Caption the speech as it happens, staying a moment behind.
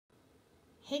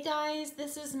Hey guys,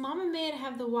 this is Mama May. I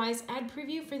have the Weis ad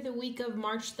preview for the week of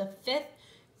March the 5th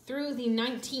through the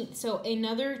 19th. So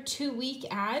another 2-week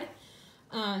ad.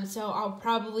 So I'll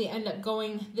probably end up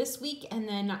going this week and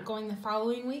then not going the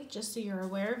following week, just so you're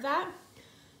aware of that.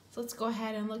 So let's go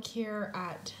ahead and look here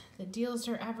at the deals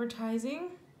they're advertising.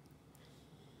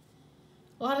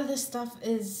 A lot of this stuff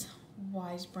is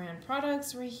Weis brand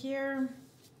products right here.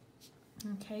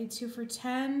 Okay, 2 for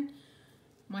 $10.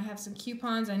 Might have some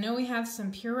coupons. I know we have some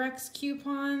Purex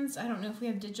coupons. I don't know if we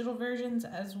have digital versions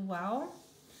as well.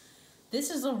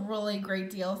 This is a really great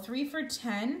deal. 3 for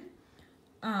 $10.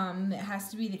 It has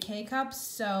to be the K-cups,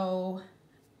 so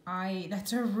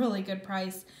that's a really good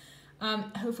price.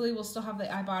 Hopefully we'll still have the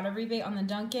Ibotta rebate on the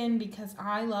Dunkin' because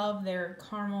I love their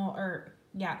caramel, I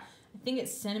think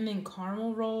it's cinnamon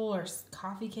caramel roll or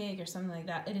coffee cake or something like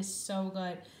that. It is so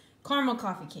good. Caramel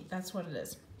coffee cake, that's what it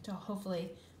is. So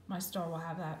hopefully my store will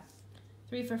have that.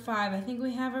 3 for $5. I think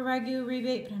we have a Ragu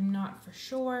rebate, but I'm not for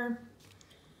sure.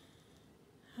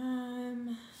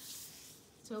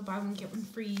 So buy one, get one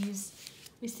frees.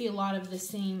 We see a lot of the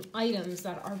same items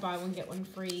that are buy one, get one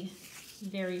free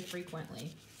very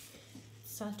frequently.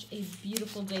 Such a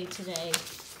beautiful day today.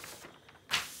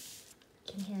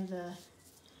 You can hear the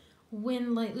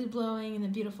wind lightly blowing and the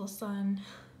beautiful sun.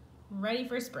 Ready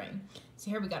for spring. So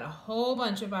here we got a whole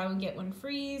bunch of buy one, get one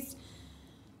frees.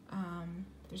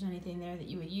 If there's anything there that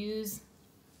you would use.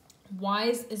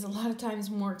 Weis is a lot of times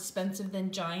more expensive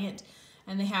than Giant,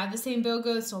 and they have the same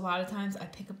BOGOs, so a lot of times I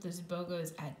pick up those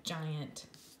BOGOs at Giant.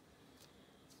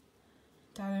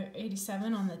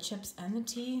 $1.87 on the chips and the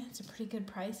tea. It's a pretty good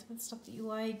price with stuff that you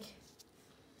like.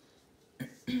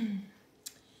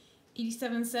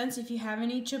 87 cents if you have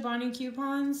any Chobani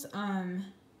coupons.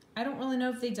 I don't really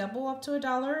know if they double up to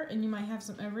 $1, and you might have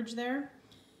some overage there.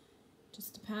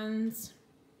 Just depends.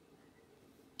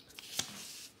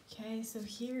 Okay, so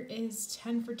here is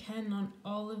 10 for 10 on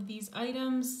all of these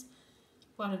items.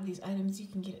 A lot of these items you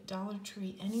can get at Dollar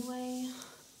Tree anyway.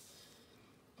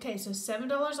 Okay, so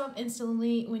 $7 off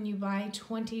instantly when you buy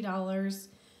 $20.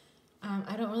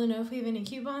 I don't really know if we have any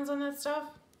coupons on that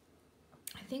stuff.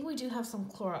 I think we do have some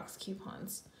Clorox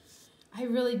coupons. I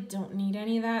really don't need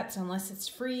any of that, so unless it's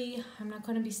free, I'm not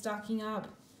going to be stocking up.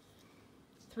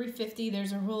 $3.50.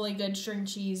 There's a really good string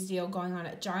cheese deal going on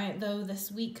at Giant though this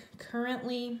week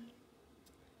currently.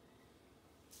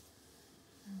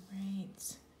 All right.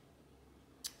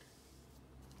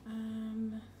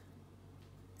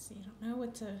 Let's see, I don't know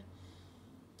what to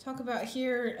talk about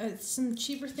here. Some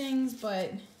cheaper things,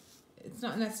 but it's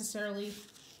not necessarily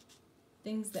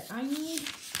things that I need.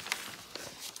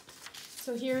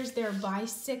 So here's their buy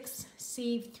 6,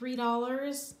 save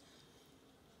 $3.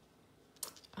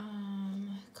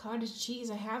 Cottage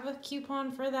cheese, I have a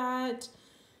coupon for that.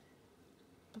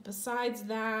 But besides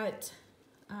that,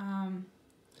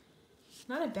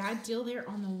 not a bad deal there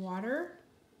on the water.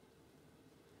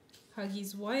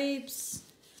 Huggies wipes.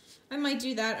 I might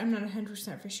do that. I'm not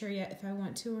 100% for sure yet if I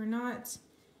want to or not.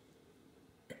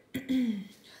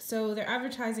 So they're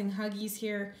advertising Huggies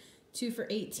here, 2 for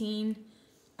 $18.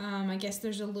 I guess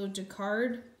there's a load to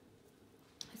card.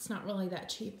 It's not really that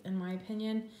cheap in my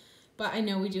opinion. But I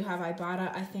know we do have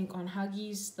Ibotta, I think, on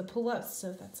Huggies, the pull-ups, so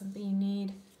if that's something you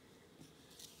need.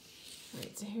 All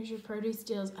right, so here's your produce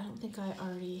deals. I don't think I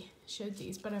already showed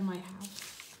these, but I might have.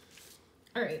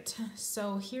 All right,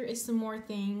 so here is some more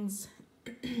things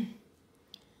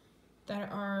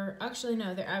that are, actually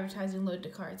no, they're advertising load to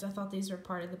cards. I thought these were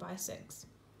part of the buy 6.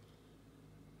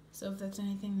 So if that's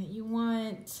anything that you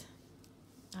want,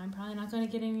 I'm probably not going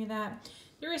to get any of that.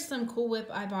 There is some Cool Whip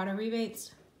Ibotta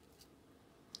rebates.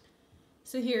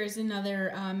 So here's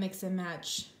another mix and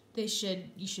match. You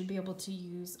should be able to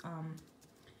use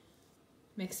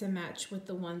mix and match with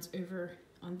the ones over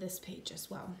on this page as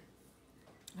well.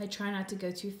 I try not to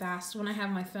go too fast when I have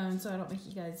my phone so I don't make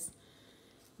you guys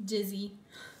dizzy.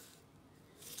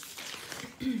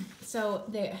 So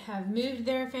they have moved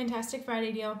their Fantastic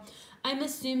Friday deal. I'm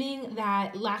assuming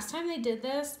that last time they did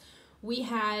this, we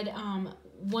had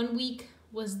 1 week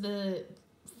was the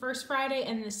first Friday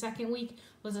and the second week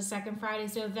was the second Friday.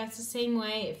 So if that's the same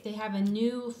way, if they have a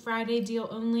new Friday deal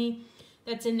only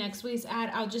that's in next week's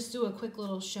ad, I'll just do a quick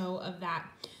little show of that.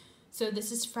 So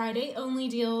this is Friday only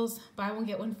deals. Buy one,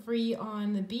 get one free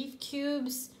on the beef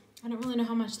cubes. I don't really know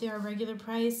how much they are regular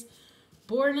price.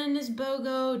 Borden is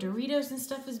BOGO. Doritos and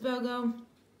stuff is BOGO.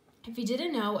 If you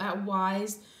didn't know, at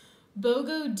Weis,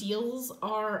 BOGO deals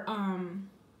are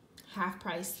half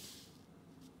price.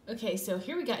 Okay, so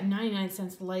here we got 99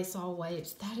 cents Lysol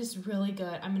wipes. That is really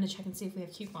good. I'm going to check and see if we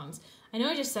have coupons. I know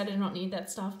I just said I don't need that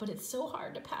stuff, but it's so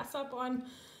hard to pass up on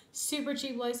super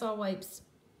cheap Lysol wipes.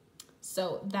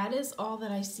 So that is all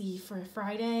that I see for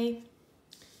Friday.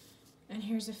 And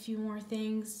here's a few more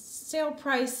things. Sale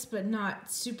price, but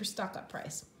not super stock up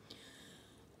price.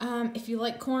 If you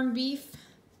like corned beef,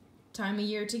 time of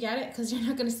year to get it, because you're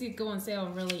not going to see it go on sale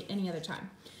really any other time.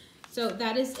 So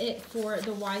that is it for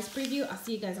the Weis preview. I'll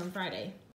see you guys on Friday.